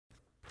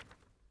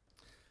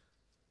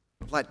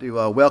I'd like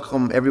to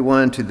welcome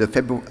everyone to the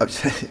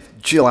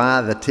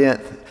July the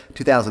 10th,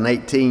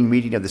 2018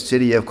 meeting of the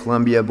City of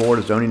Columbia Board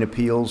of Zoning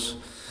Appeals.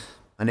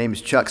 My name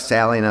is Chuck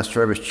Sally and I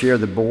serve as chair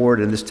of the board,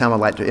 and this time I'd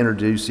like to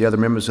introduce the other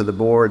members of the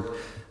board.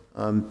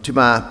 To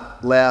my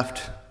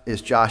left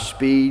is Josh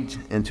Speed,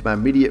 and to my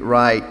immediate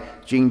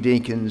right, Gene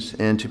Dinkins,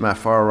 and to my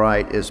far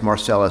right is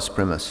Marcellus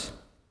Primus.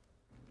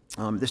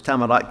 This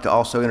time I'd like to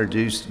also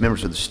introduce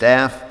members of the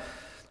staff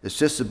that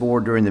assist the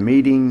board during the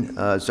meeting,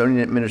 Zoning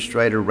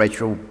Administrator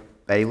Rachel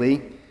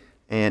Bailey,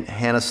 and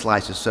Hannah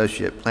Slice,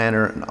 Associate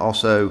Planner, and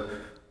also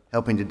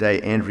helping today,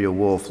 Andrea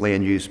Wolf,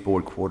 Land Use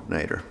Board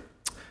Coordinator.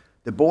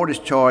 The board is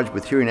charged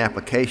with hearing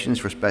applications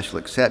for special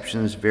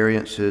exceptions,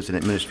 variances, and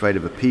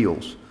administrative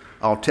appeals.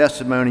 All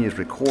testimony is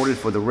recorded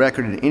for the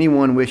record, and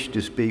anyone wishing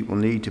to speak will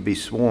need to be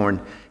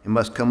sworn and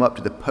must come up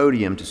to the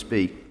podium to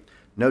speak.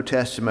 No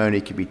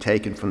testimony can be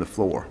taken from the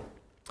floor.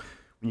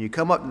 When you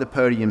come up to the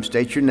podium,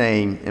 state your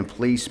name and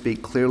please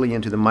speak clearly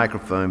into the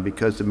microphone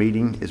because the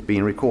meeting is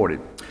being recorded.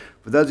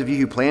 For those of you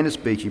who plan to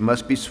speak, you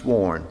must be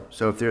sworn.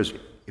 So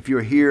if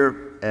you're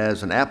here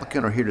as an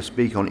applicant or here to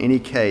speak on any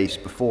case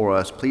before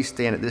us, please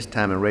stand at this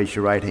time and raise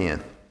your right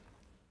hand.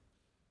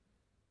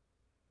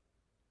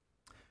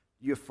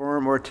 You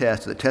affirm or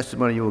attest that the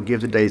testimony you will give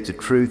today is the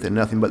truth and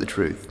nothing but the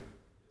truth.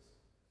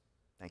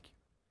 Thank you.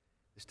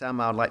 This time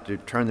I would like to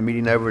turn the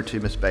meeting over to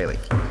Ms. Bailey.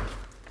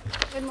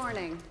 Good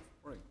morning.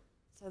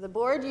 So the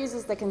board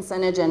uses the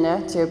consent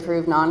agenda to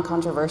approve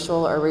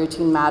non-controversial or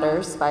routine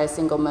matters by a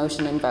single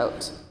motion and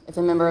vote. If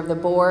a member of the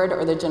board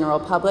or the general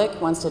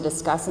public wants to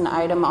discuss an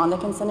item on the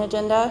consent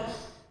agenda,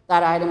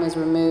 that item is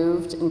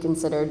removed and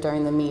considered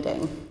during the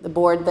meeting. The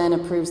board then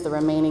approves the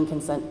remaining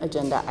consent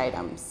agenda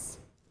items.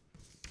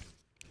 The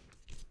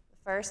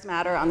first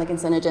matter on the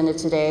consent agenda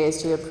today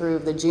is to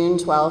approve the June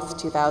 12th,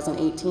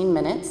 2018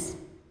 minutes.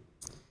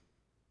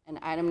 And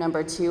item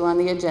number 2 on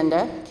the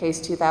agenda, case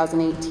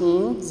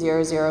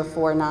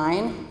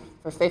 2018-0049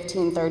 for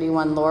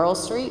 1531 Laurel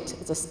Street.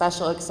 It's a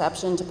special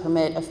exception to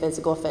permit a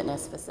physical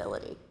fitness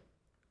facility.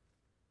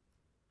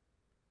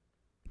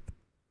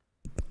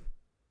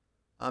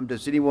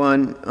 Does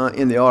anyone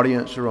in the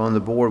audience or on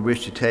the board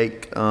wish to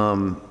take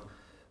item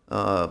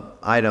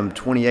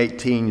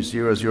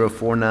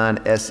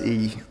 2018-0049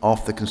 SE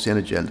off the consent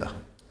agenda?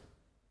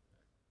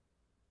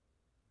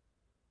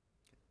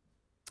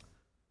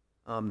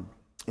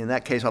 In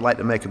that case, I'd like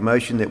to make a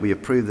motion that we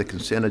approve the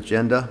consent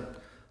agenda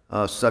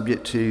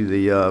subject to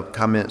the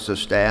comments of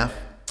staff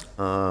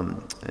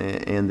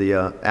and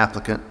the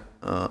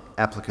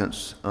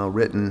applicant's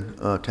written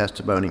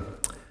testimony.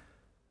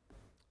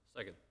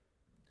 Second.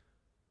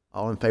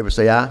 All in favor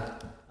say aye.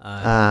 Aye.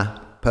 Aye.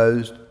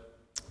 Opposed?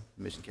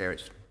 Motion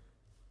carries.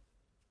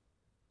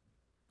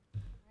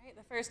 All right,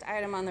 the first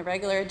item on the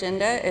regular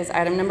agenda is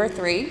item number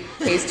 3,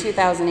 case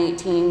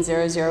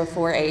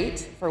 2018-0048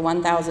 for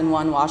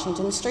 1001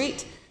 Washington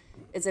Street.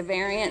 It's a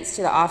variance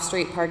to the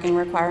off-street parking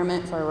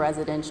requirement for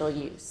residential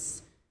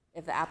use.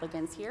 If the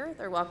applicant's here,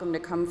 they're welcome to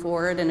come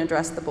forward and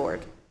address the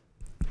board.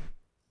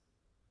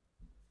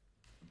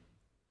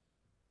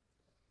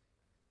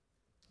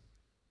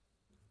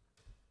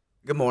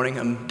 Good morning.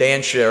 I'm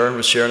Dan Sharon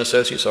with Sharon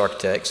Associates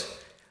Architects.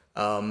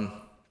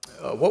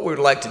 What we would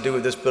like to do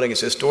with this building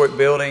is a historic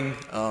building.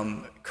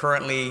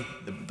 Currently,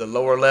 the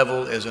lower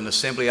level is an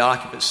assembly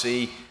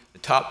occupancy. The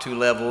top 2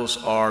 levels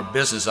are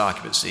business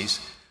occupancies.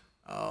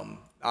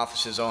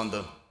 Offices on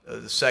the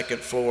second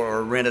floor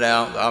are rented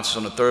out. The offices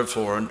on the 3rd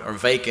floor are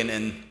vacant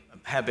and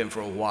have been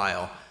for a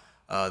while.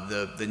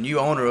 The new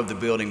owner of the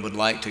building would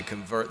like to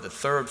convert the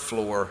 3rd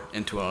floor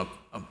into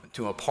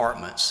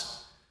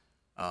apartments.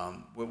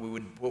 What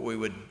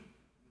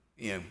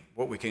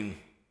we can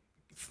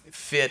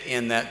fit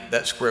in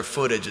that square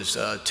footage is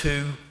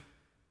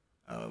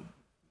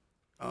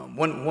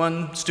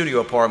one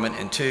studio apartment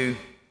and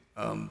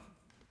a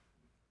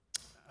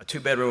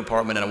 2-bedroom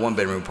apartment and a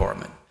 1-bedroom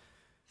apartment.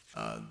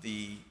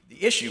 The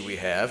issue we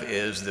have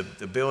is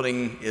the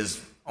building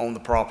is on the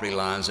property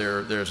lines.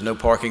 There's no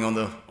parking on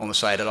the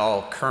site at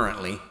all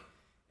currently,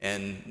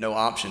 and no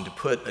option to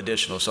put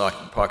additional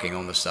parking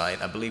on the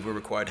site. I believe we're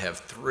required to have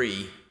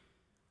 3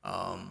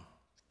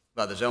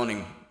 by the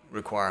zoning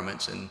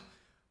requirements, and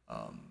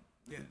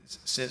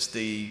since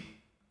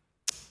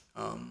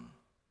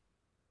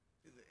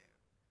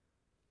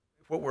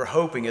what we're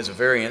hoping is a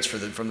variance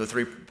from the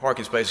 3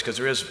 parking spaces, because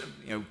there is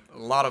a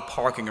lot of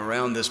parking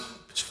around this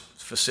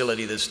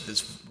facility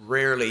that's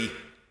rarely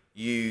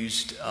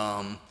used,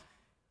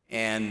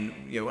 and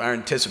our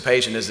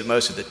anticipation is that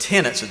most of the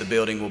tenants of the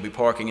building will be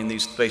parking in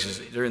these spaces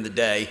during the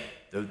day,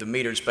 the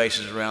metered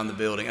spaces around the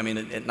building,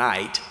 at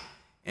night,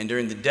 and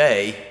during the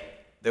day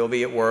they'll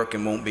be at work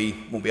and won't be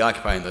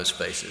occupying those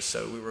spaces.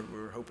 So we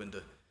were hoping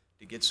to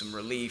get some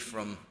relief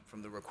from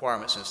the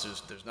requirements,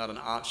 since there's not an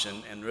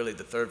option, and really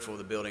the 3rd floor of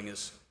the building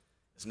is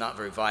not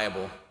very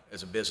viable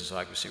as a business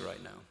occupancy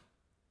right now.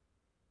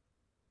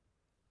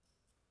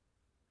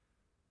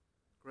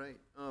 Great.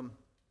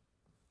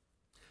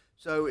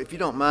 So if you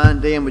don't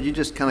mind, Dan, would you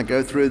just kind of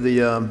go through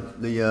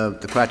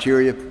the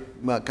criteria,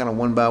 kind of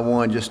one by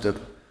one, just to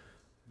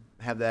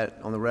have that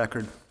on the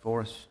record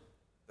for us?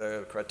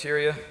 The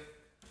criteria,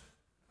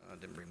 I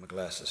didn't bring my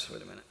glasses,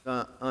 wait a minute.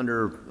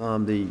 Under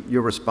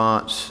your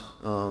response,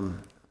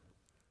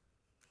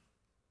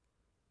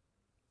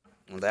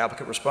 On the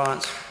applicant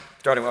response,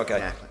 starting,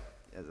 okay.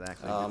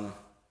 exactly.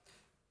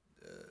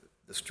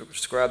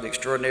 Describe the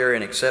extraordinary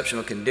and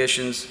exceptional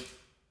conditions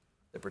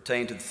that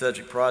pertain to the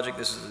subject project.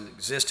 This is an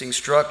existing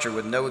structure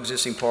with no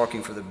existing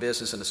parking for the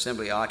business and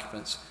assembly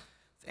occupants.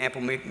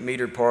 Ample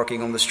metered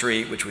parking on the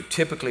street, which would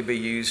typically be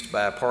used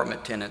by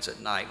apartment tenants at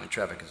night when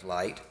traffic is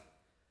light.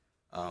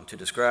 To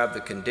describe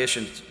the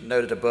conditions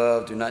noted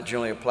above do not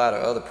generally apply to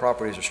other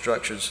properties or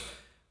structures.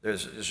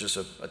 There's just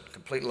a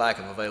complete lack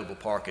of available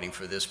parking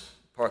for this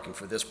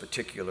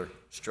particular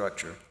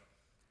structure.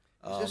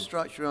 Is this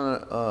structure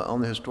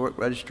on the historic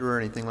register or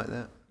anything like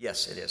that?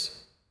 Yes, it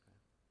is.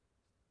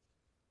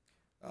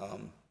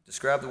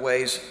 Describe the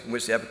ways in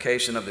which the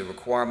application of the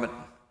requirement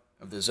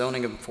of the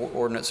zoning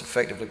ordinance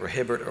effectively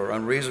prohibit or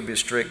unreasonably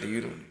restrict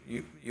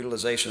the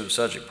utilization of the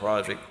subject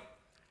property.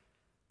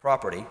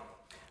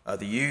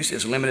 The use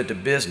is limited to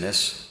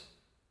business.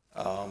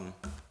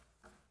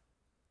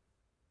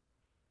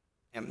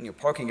 And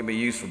parking can be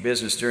used for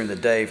business during the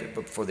day,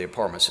 but for the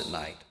apartments at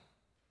night.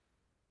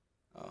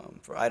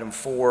 For item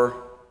 4,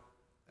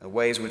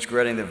 ways in which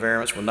granting the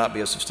variance will not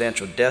be a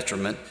substantial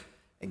detriment.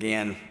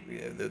 Again,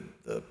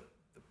 the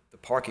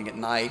parking at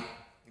night,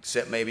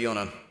 except maybe on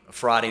a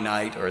Friday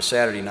night or a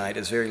Saturday night,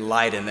 is very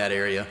light in that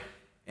area,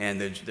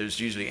 and there's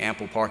usually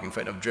ample parking. In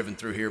fact, I've driven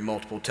through here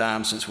multiple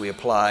times since we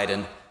applied,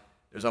 and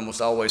there's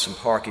almost always some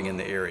parking in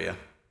the area,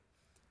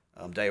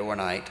 day or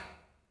night.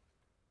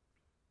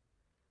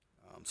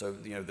 So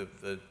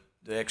the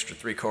extra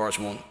 3 cars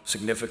won't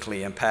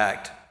significantly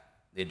impact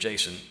the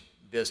adjacent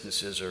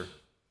businesses or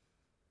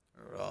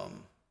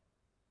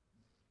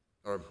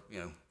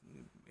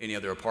any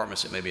other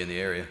apartments that may be in the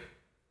area.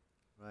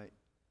 Right.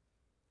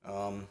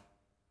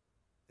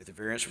 If the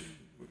variance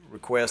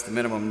requests the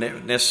minimum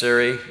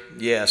necessary,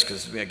 yes,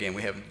 because again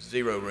we have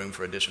 0 room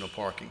for additional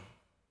parking.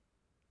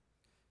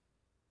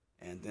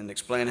 And then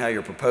explain how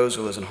your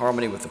proposal is in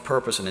harmony with the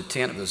purpose and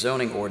intent of the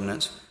zoning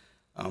ordinance.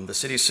 The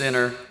city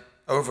center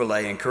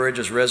overlay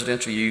encourages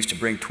residential use to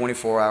bring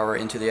 24-hour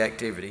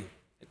activity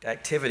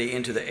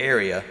into the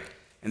area,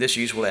 and this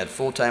use will add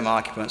full-time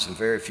occupants and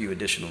very few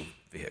additional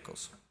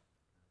vehicles.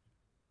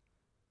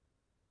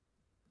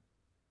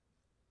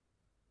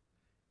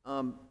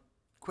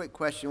 Quick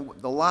question.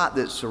 The lot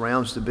that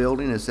surrounds the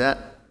building, do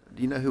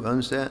you know who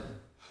owns that?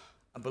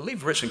 I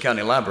believe Richland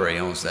County Library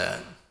owns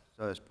that.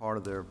 So it's part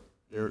of their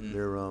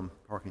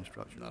parking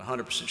structure. Not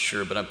 100%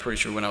 sure, but I'm pretty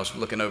sure when I was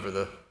looking over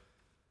the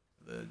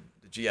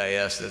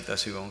GIS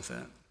that's who owns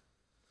that.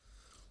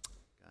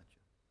 Gotcha.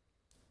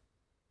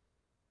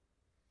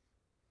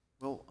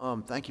 Well,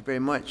 thank you very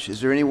much.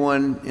 Is there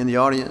anyone in the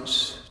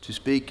audience to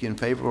speak in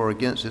favor or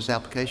against this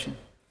application?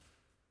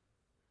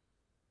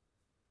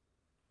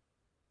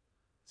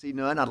 See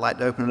none, I'd like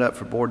to open it up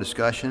for board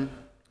discussion.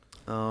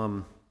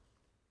 I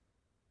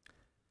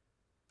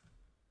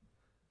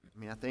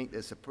think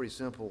it's a pretty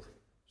simple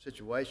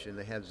situation.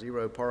 They have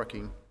 0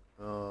 parking.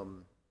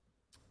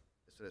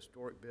 It's an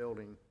historic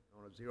building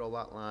on a 0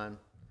 lot line.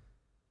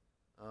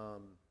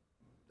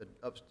 The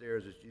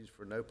upstairs is used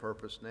for no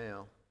purpose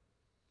now.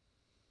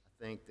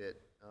 I think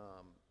that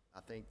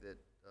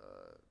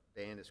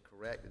Dan is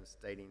correct in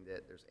stating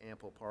that there's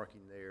ample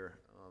parking there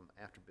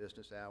after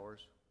business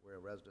hours, where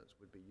residents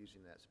would be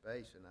using that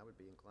space, and I would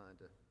be inclined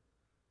to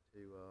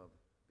be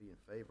in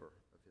favor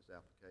of his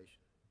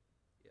application.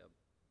 Yeah,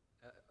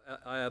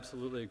 I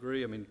absolutely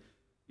agree. I mean,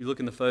 you look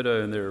in the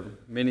photo, and there are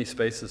many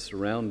spaces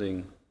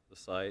surrounding the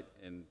site,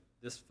 and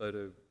this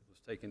photo was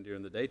taken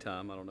during the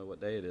daytime. I don't know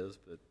what day it is,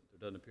 but there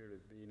doesn't appear to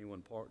be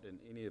anyone parked in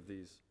any of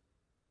these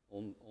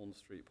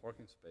on-street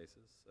parking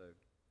spaces. So,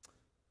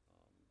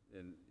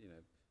 and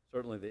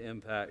certainly the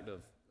impact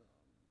of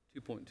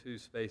 2.2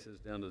 spaces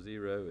down to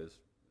 0 is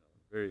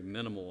very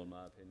minimal in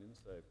my opinion.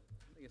 So I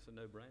think it's a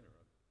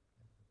no-brainer.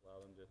 Allow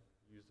them to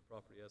use the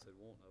property as they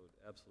want. I would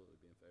absolutely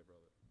be in favor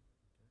of it.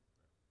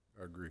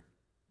 I agree.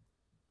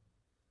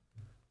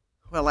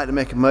 Well, I'd like to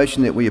make a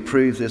motion that we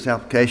approve this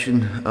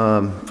application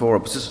for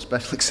a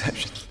special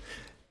exception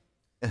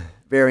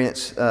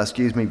variance,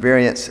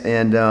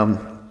 and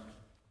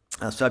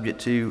subject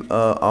to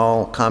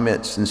all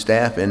comments and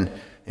staff and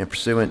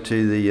pursuant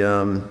to the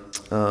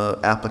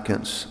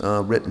applicant's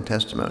written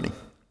testimony.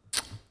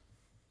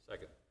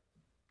 Second.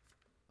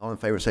 All in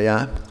favor say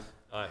aye.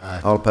 Aye.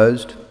 Aye. All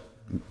opposed?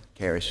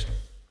 Carries.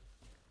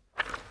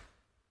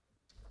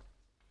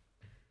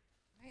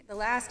 The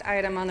last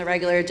item on the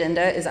regular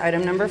agenda is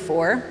item number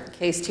 4,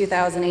 case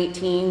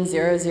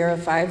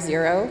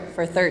 2018-0050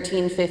 for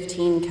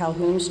 1315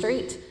 Calhoun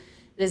Street.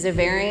 It is a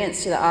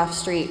variance to the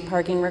off-street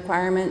parking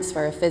requirements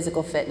for a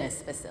physical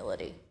fitness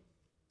facility.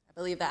 I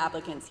believe the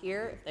applicant's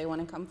here if they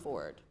want to come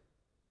forward.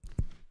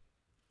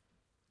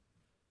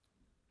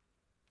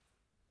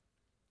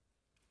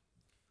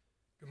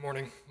 Good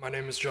morning. My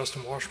name is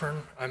Justin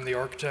Washburn. I'm the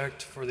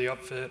architect for the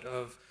upfit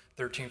of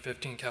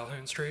 1315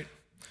 Calhoun Street.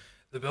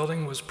 The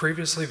building was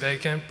previously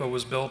vacant but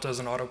was built as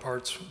an auto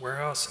parts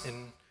warehouse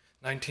in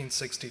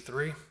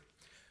 1963.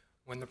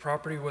 When the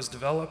property was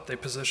developed, they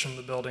positioned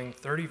the building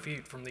 30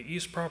 feet from the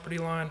east property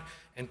line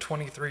and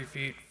 23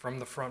 feet from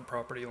the front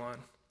property line.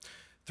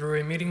 Through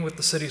a meeting with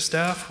the city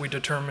staff, we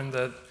determined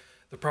that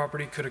the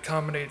property could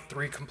accommodate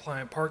 3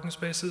 compliant parking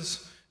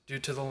spaces. Due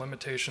to the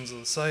limitations of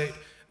the site,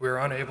 we are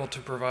unable to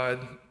provide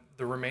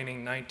the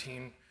remaining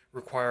 19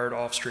 required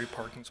off-street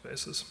parking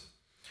spaces.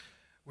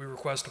 We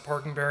request a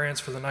parking variance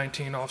for the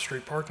 19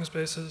 off-street parking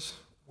spaces.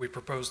 We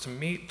propose to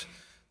meet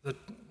the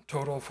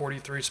total of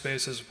 43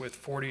 spaces with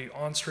 40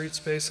 on-street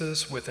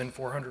spaces within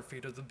 400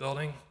 feet of the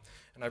building,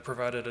 and I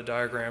provided a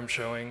diagram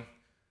showing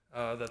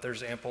that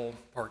there's ample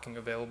parking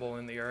available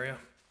in the area.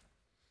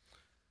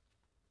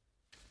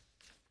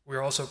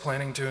 We're also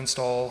planning to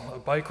install a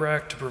bike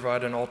rack to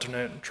provide an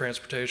alternate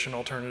transportation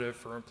alternative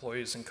for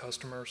employees and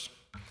customers.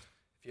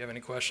 If you have any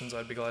questions,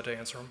 I'd be glad to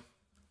answer them.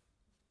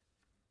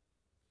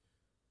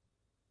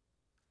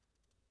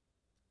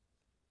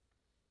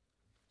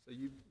 So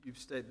you've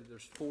stated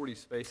there's 40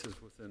 spaces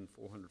within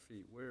 400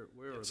 feet. Where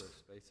are those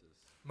spaces?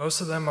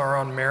 Most of them are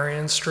on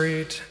Marion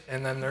Street,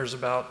 and then there's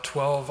about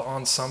 12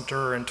 on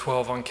Sumter and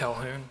 12 on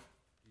Calhoun.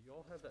 Do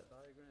y'all have that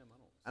diagram?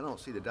 I don't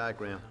see the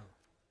diagram.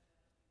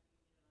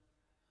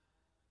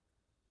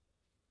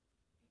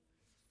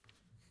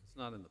 It's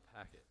not in the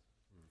packet.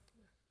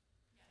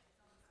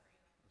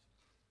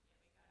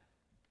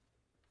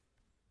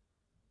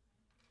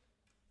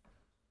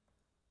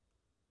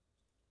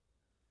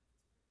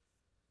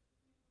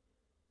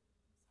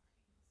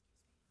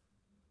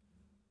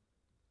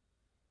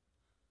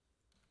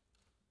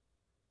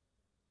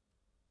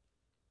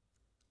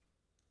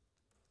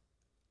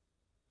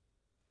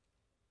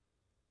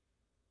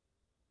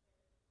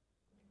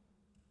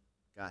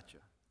 Gotcha.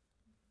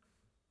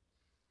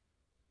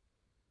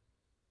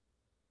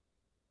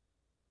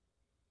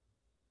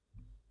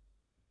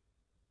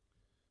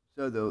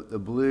 So the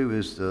blue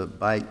is the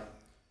bike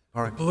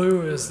park?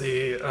 Blue is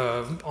the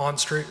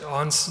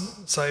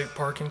on-site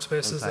parking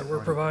spaces that we're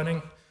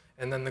providing,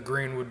 and then the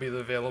green would be the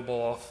available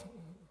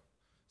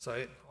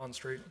off-site,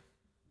 on-street.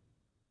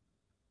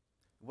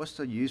 What's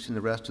the use in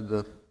the rest of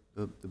the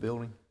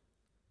building?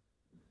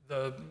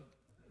 The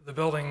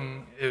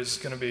building is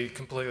going to be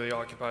completely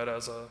occupied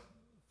as a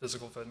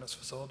physical fitness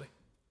facility.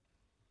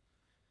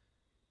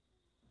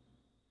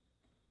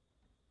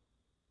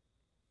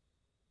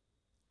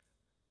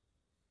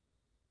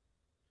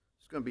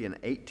 It's going to be an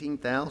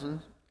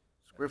 18,000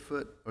 square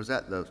foot, or is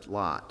that the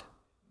lot?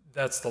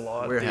 That's the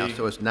lot. Warehouse,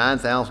 so it's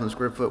 9,000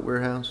 square foot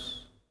warehouse?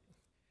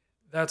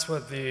 That's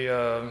what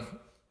the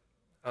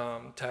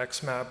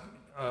tax map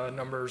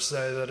numbers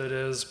say that it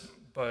is,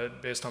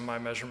 but based on my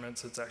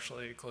measurements, it's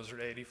actually closer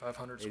to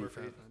 8,500 square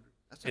feet.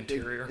 That's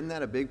interior. Isn't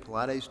that a big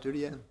Pilates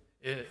studio?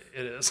 It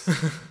is.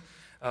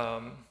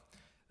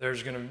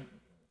 There's going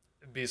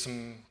to be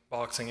some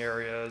boxing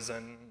areas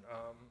and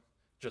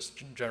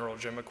just general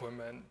gym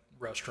equipment,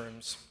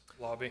 restrooms,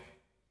 lobby.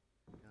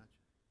 Gotcha.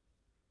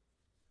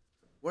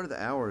 What are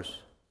the hours?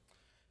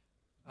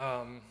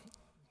 I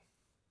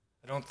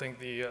don't think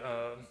the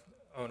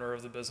owner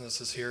of the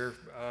business is here.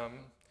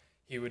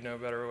 He would know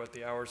better what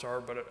the hours are,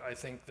 but I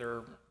think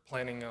they're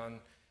planning on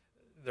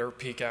their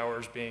peak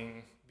hours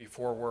being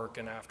before work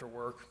and after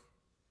work.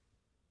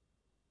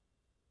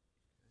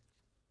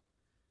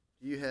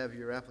 Do you have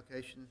your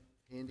application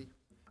handy?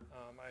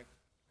 I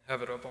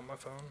have it up on my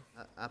phone.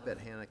 I bet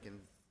Hannah can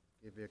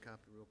give you a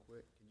copy real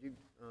quick. Could you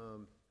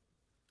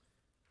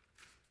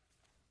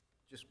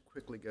just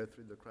quickly go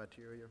through the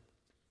criteria?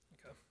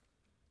 Okay.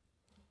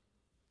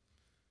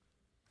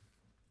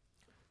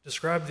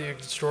 Describe the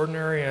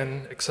extraordinary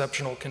and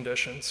exceptional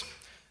conditions.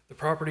 The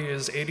property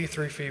is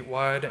 83 feet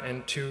wide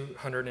and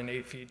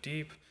 208 feet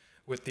deep,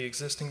 with the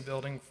existing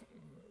building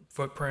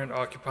footprint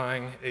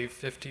occupying a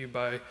 50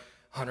 by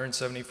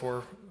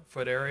 174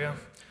 foot area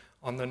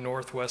on the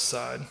northwest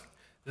side.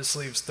 This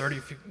leaves 30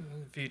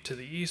 feet to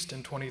the east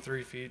and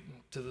 23 feet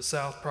to the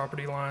south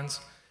property lines,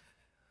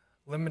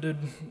 limited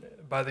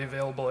by the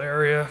available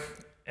area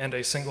and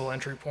a single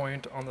entry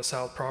point on the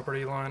south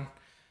property line.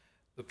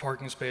 The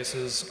parking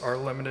spaces are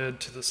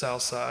limited to the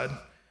south side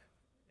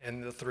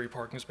and the 3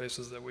 parking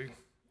spaces that we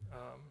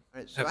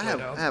So I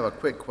laid out. have a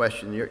quick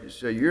question.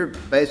 So you're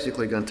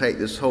basically going to take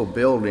this whole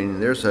building.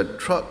 There's a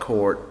truck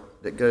court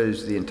that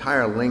goes the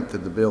entire length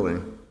of the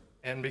building.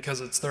 And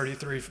because it's 30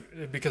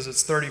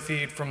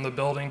 feet from the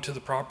building to the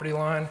property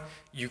line,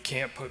 you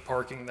can't put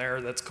parking there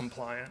that's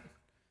compliant.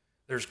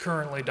 There's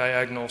currently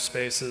diagonal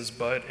spaces,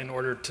 but in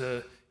order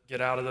to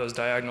get out of those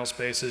diagonal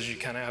spaces, you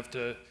kind of have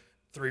to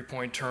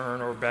 3-point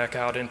turn or back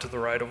out into the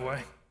right of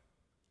way.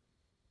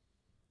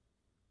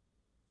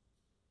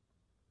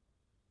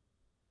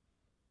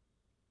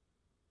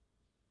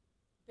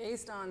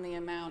 Based on the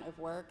amount of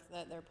work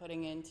that they're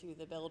putting into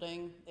the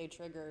building, they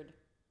triggered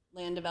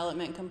land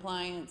development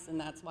compliance, and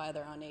that's why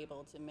they're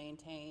unable to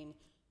maintain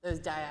those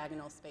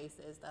diagonal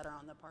spaces that are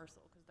on the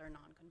parcel, because they're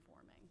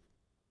non-conforming.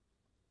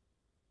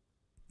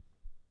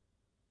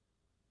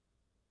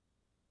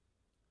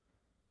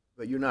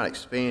 But you're not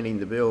expanding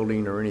the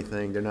building or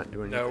anything? They're not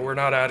doing anything? No, we're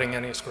not adding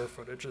any square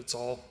footage. It's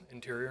all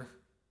interior.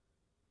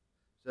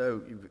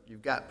 So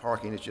you've got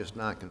parking, it's just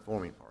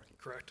non-conforming parking?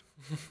 Correct.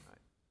 All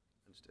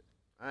right. Understood.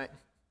 All right.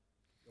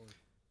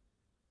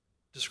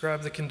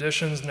 Describe the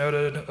conditions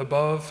noted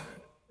above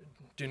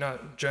do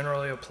not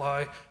generally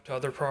apply to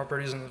other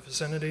properties in the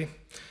vicinity.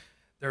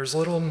 There's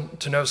little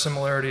to no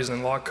similarities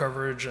in lot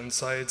coverage and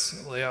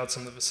sites layouts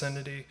in the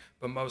vicinity,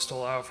 but most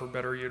allow for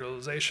better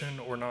utilization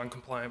or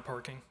non-compliant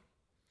parking.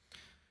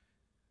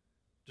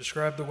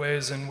 Describe the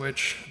ways in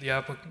which the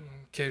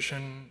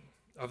application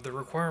of the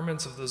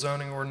requirements of the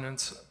zoning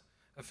ordinance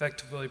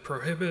effectively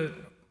prohibit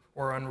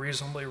or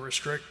unreasonably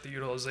restrict the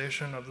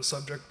utilization of the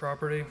subject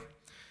property.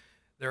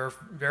 There are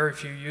very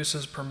few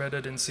uses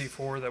permitted in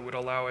C4 that would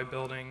allow a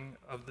building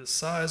of this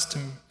size to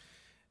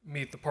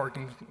meet the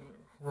parking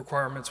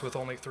requirements with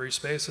only 3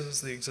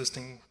 spaces. The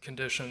existing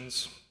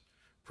conditions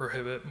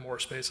prohibit more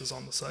spaces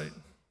on the site.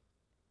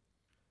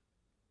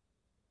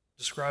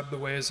 Describe the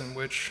ways in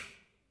which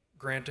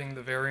granting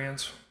the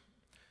variance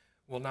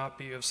will not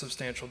be of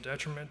substantial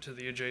detriment to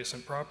the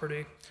adjacent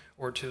property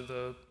or to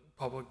the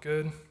public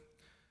good.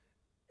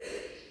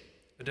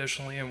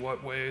 Additionally, in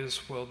what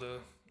ways will the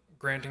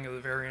granting of the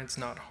variance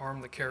not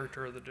harm the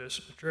character of the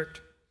district?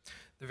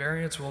 The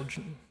variance will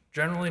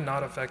generally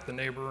not affect the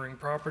neighboring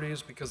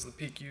properties because the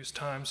peak use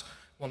times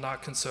will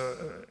not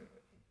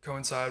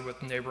coincide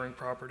with neighboring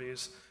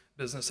properties'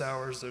 business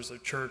hours. There's a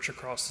church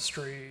across the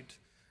street,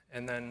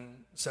 and then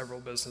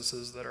several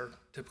businesses that are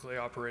typically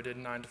operated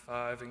 9 to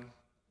 5,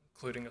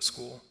 including a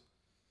school.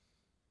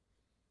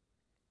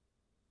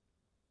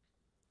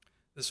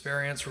 This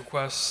variance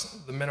requests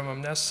the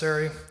minimum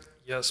necessary.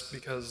 Yes,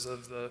 because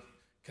of the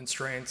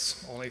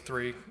constraints, only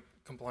 3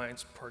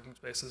 compliance parking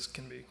spaces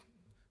can be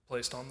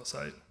placed on the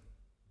site.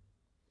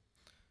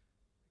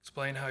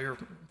 Explain how your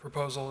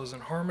proposal is in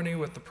harmony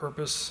with the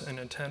purpose and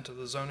intent of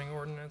the zoning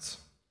ordinance.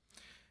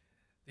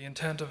 The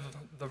intent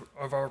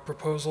of our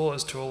proposal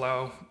is to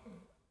allow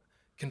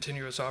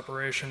continuous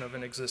operation of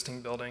an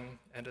existing building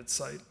and its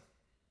site.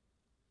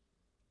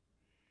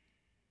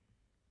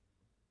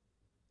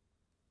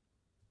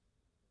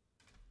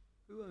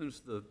 Who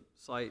owns the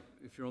site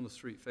if you're on the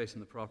street facing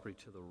the property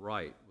to the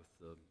right with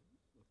the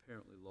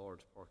apparently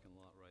large parking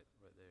lot right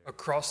there?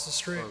 Across the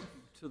street? Or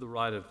to the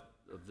right of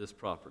this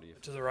property.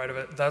 To the right of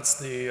it, that's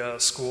the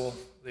school.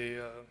 I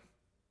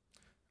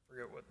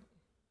forget what.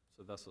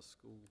 So that's a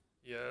school?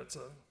 Yeah, it's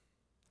a.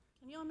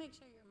 Can you all make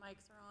sure your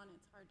mics are on?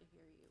 It's hard to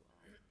hear you all.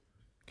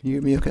 Can you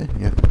hear me okay?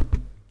 Yeah.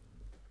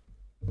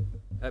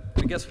 I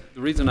guess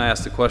the reason I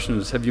asked the question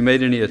is, have you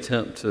made any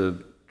attempt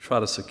to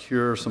try to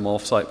secure some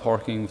off-site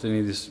parking with any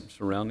of these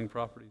surrounding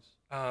properties?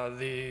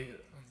 The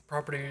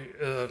property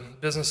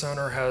business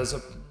owner has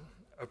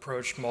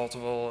approached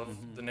multiple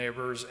of the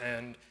neighbors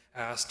and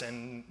asked,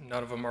 and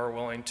none of them are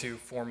willing to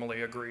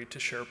formally agree to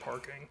share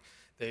parking.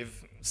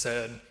 They've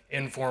said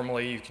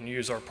informally you can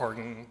use our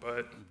parking,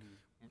 but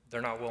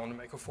they're not willing to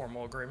make a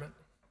formal agreement.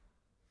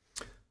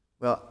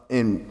 Well,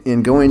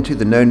 in going to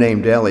the No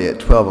Name Deli at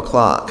 12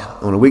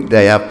 o'clock on a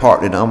weekday, I've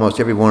parked in almost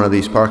every one of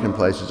these parking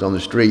places on the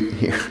street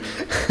here.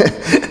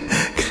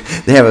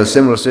 They have a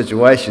similar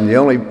situation. The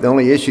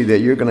only issue that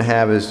you're going to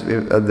have is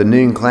the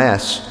noon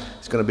class.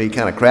 It's going to be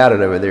kind of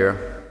crowded over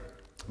there.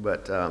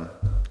 But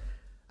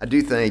I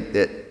do think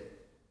that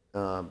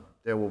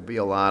there will be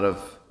a lot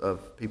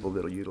of people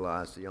that will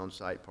utilize the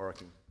on-site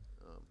parking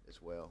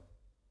as well.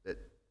 That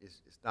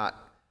it's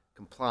not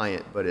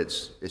compliant, but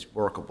it's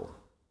workable.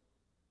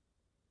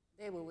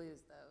 They will lose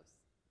those.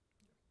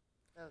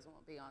 Those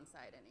won't be on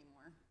site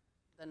anymore,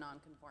 the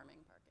non-conforming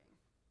parking.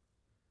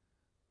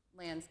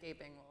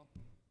 Landscaping will.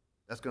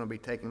 That's going to be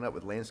taken up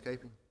with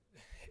landscaping?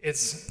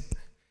 It's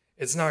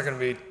not going to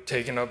be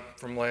taken up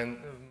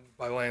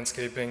by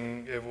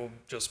landscaping. It will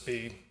just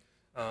be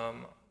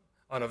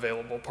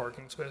unavailable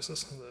parking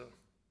spaces.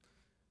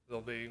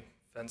 They'll be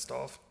fenced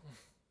off.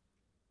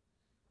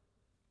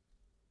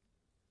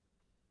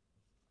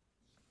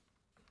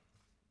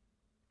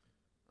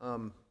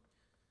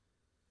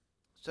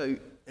 So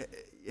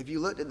have you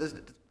looked at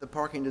the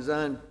parking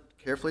design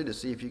carefully to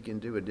see if you can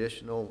do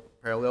additional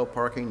parallel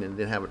parking and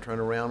then have a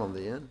turnaround on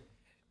the end?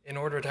 In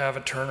order to have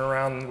a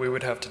turnaround, we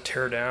would have to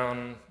tear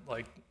down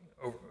like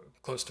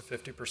close to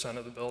 50%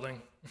 of the building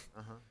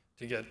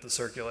to get the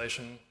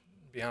circulation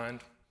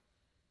behind.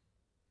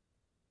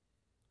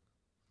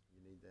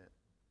 You need that.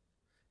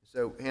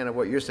 So, Hannah,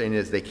 what you're saying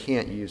is they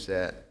can't use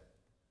that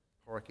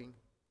parking,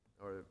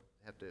 or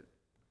have to?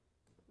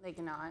 They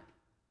cannot.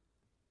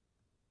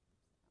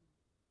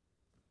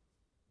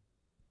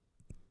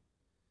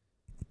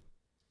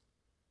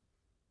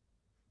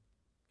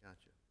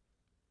 Gotcha.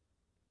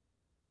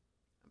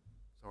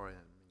 Sorry, I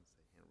didn't mean to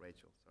say Hannah.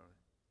 Rachel, sorry.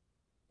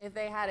 If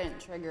they hadn't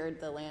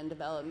triggered the land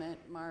development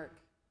mark,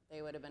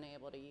 they would have been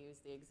able to use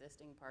the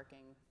existing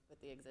parking with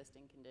the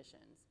existing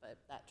conditions, but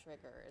that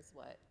trigger is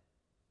what.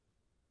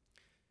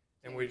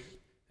 And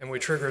we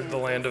triggered the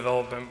land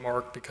development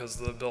mark because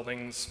the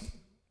building's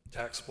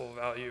taxable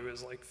value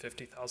is like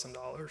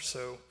 $50,000,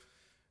 so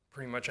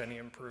pretty much any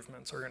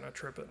improvements are going to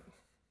trip it.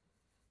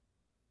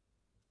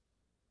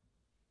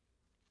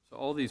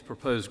 all these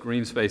proposed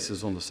green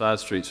spaces on the side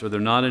streets, are there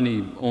not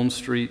any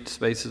on-street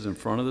spaces in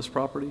front of this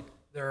property?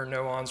 There are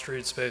no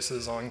on-street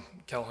spaces on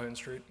Calhoun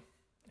Street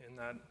in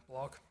that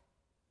block.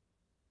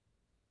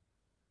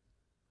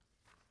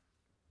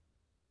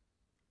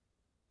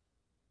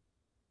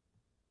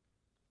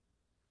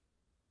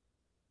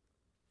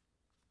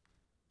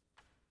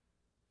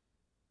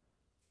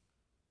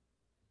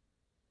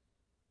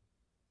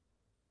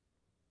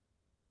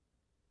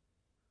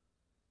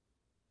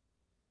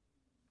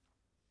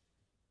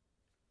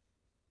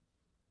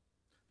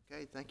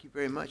 Okay, thank you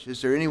very much.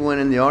 Is there anyone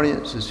in the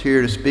audience that's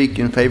here to speak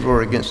in favor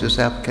or against this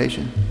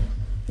application?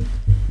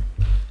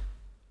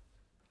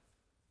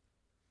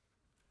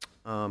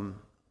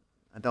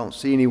 I don't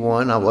see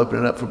anyone. I will open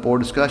it up for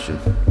board discussion.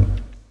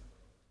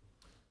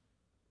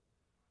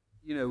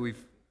 You know,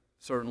 we've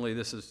certainly,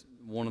 this is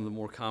one of the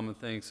more common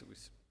things that we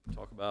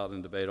talk about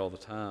and debate all the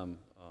time.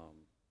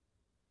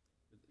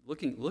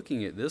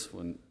 Looking at this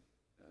one,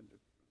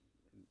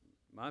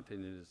 my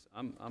opinion is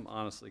I'm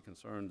honestly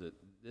concerned that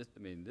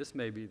this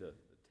may be the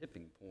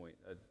tipping point.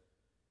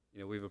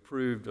 You know, we've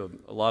approved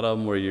a lot of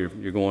them where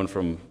you're going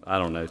from, I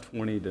don't know,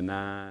 20 to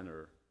 9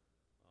 or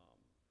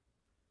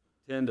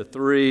 10 to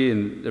 3,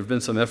 and there's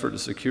been some effort to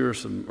secure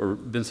some, or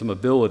been some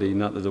ability,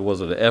 not that there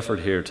wasn't an effort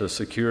here, to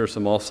secure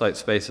some off-site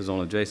spaces on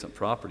adjacent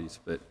properties,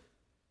 but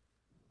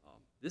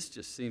this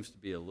just seems to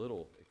be a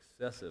little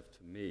excessive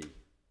to me.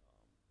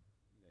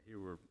 Here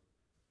we're,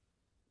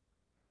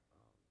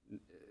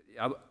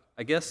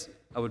 I guess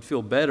I would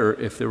feel better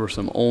if there were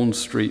some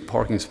on-street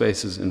parking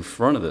spaces in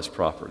front of this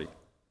property.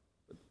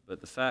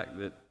 But the fact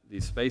that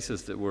these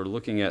spaces that we're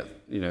looking at,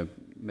 you know,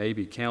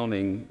 maybe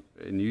counting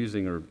and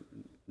using are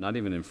not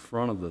even in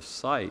front of the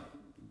site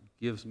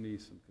gives me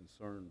some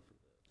concern for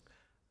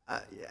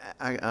this.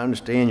 I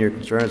understand your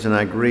concerns, and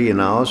I agree.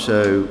 And I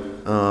also,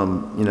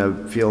 you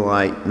know, feel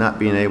like not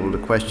being able to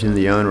question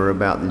the owner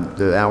about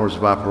the hours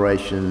of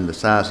operation, the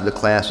size of the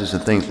classes,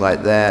 and things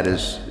like that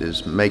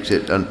makes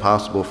it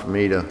impossible for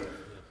me to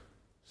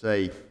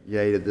say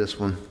yay to this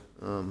one.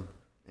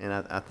 And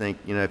I think,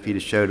 you know, if he'd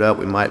have showed up,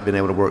 we might have been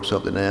able to work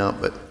something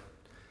out. But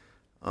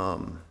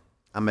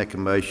I make a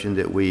motion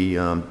that we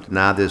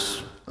deny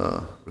this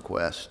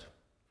request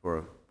for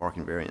a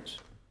parking variance.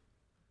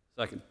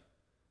 Second.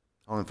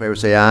 All in favor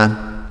say aye.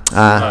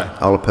 Aye.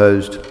 All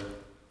opposed? Okay.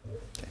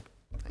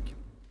 Thank you.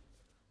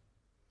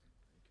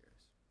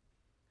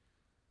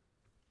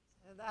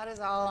 So that is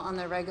all on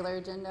the regular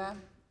agenda.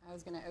 I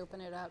was going to open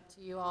it up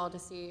to you all to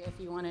see if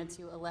you wanted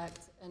to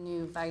elect a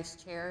new vice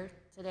chair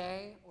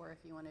today, or if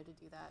you wanted to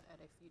do that at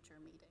a future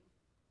meeting.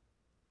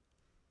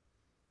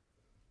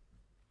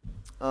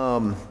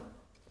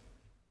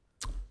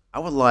 I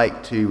would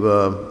like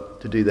to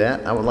do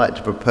that. I would like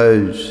to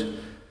propose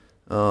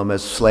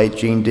as slate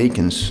Gene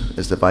Deakins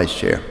as the vice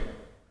chair.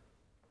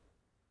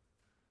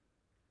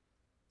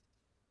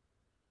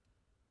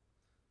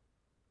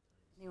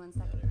 Anyone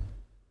second?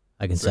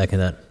 I can second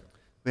that.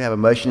 We have a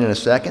motion and a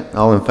second.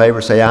 All in favor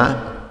say aye.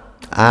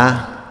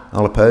 Aye.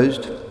 All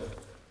opposed?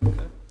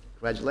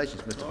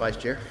 Congratulations, Mr. Vice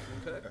Chair.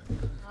 All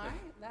right,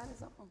 that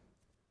is all.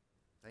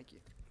 Thank you.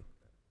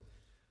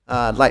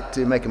 I'd like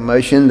to make a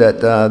motion that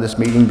this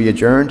meeting be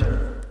adjourned.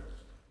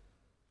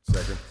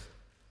 Second.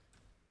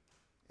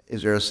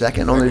 Is there a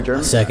second on the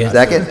adjournment? Second.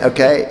 Second,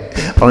 okay.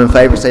 All in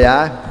favor say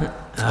aye.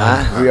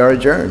 Aye. We are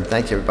adjourned.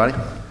 Thanks, everybody.